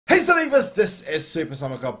Hey Believers, this is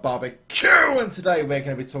SUPERZOMGBBQ, and today we're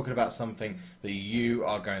going to be talking about something that you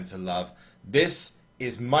are going to love. This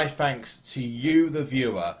is my thanks to you, the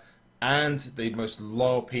viewer, and the most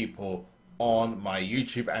loyal people on my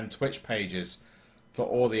YouTube and Twitch pages for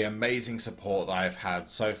all the amazing support that I've had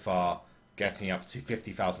so far, getting up to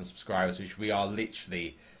 50,000 subscribers, which we are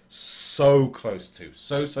literally so close to,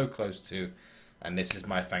 so close to, and this is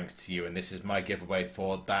my thanks to you, and this is my giveaway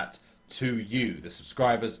for that to you, the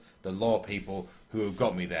subscribers, the loyal people who have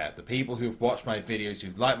got me there, the people who've watched my videos,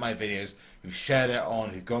 who've liked my videos, who've shared it on,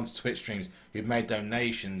 who've gone to Twitch streams, who've made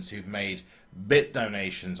donations, who've made bit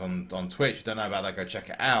donations on Twitch. If you don't know about that, go check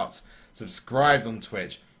it out. Subscribed on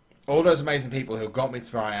Twitch. All those amazing people who have got me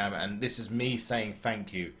to where I am, and this is me saying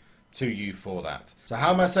thank you to you for that. So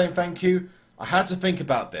how am I saying thank you? I had to think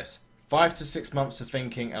about this. 5 to 6 months of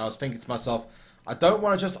thinking, and I was thinking to myself, I don't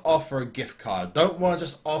want to just offer a gift card. I don't want to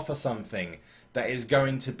just offer something that is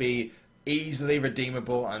going to be easily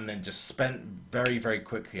redeemable and then just spent very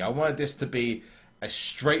quickly. I wanted this to be a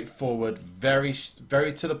straightforward, very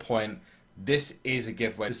to the point. This is a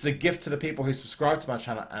giveaway. This is a gift to the people who subscribe to my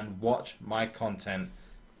channel and watch my content.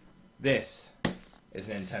 This is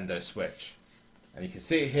a Nintendo Switch. And you can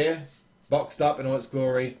see it here, boxed up in all its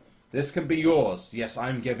glory. This can be yours. Yes,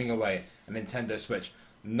 I'm giving away a Nintendo Switch.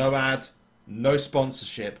 No ad. No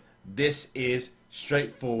sponsorship. This is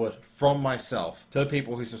straightforward from myself to the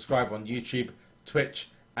people who subscribe on YouTube, Twitch,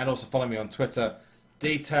 and also follow me on Twitter.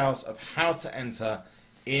 Details of how to enter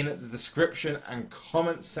in the description and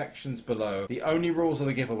comment sections below. The only rules of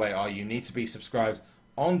the giveaway are you need to be subscribed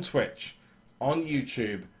on Twitch, on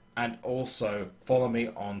YouTube, and also follow me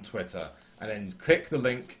on Twitter. And then click the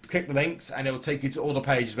links, and it will take you to all the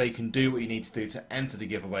pages where you can do what you need to do to enter the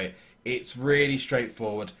giveaway. It's really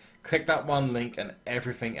straightforward. Click that one link and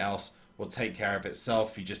everything else will take care of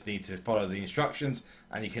itself. You just need to follow the instructions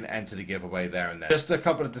and you can enter the giveaway there and then. Just a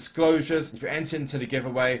couple of disclosures. If you enter into the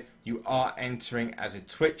giveaway, you are entering as a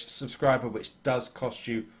Twitch subscriber, which does cost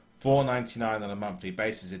you $4.99 on a monthly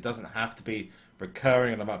basis. It doesn't have to be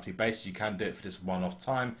recurring on a monthly basis. You can do it for this one-off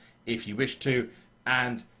time if you wish to.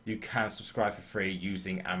 And you can subscribe for free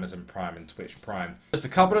using Amazon Prime and Twitch Prime. Just a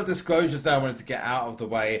couple of disclosures that I wanted to get out of the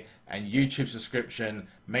way. And YouTube subscription,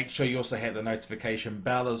 make sure you also hit the notification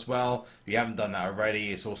bell as well. If you haven't done that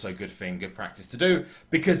already, it's also a good thing, good practice to do,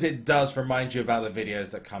 because it does remind you about the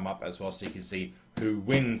videos that come up as well, so you can see who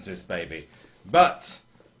wins this baby. But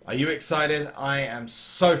are you excited? I am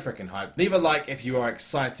so freaking hyped. Leave a like if you are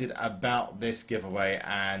excited about this giveaway,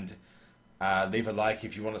 and leave a like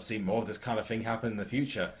if you want to see more of this kind of thing happen in the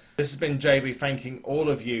future. This has been JB thanking all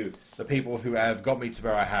of you, the people who have got me to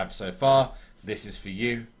where I have so far. This is for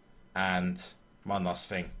you. And one last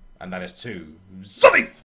thing, and that is to Zombie!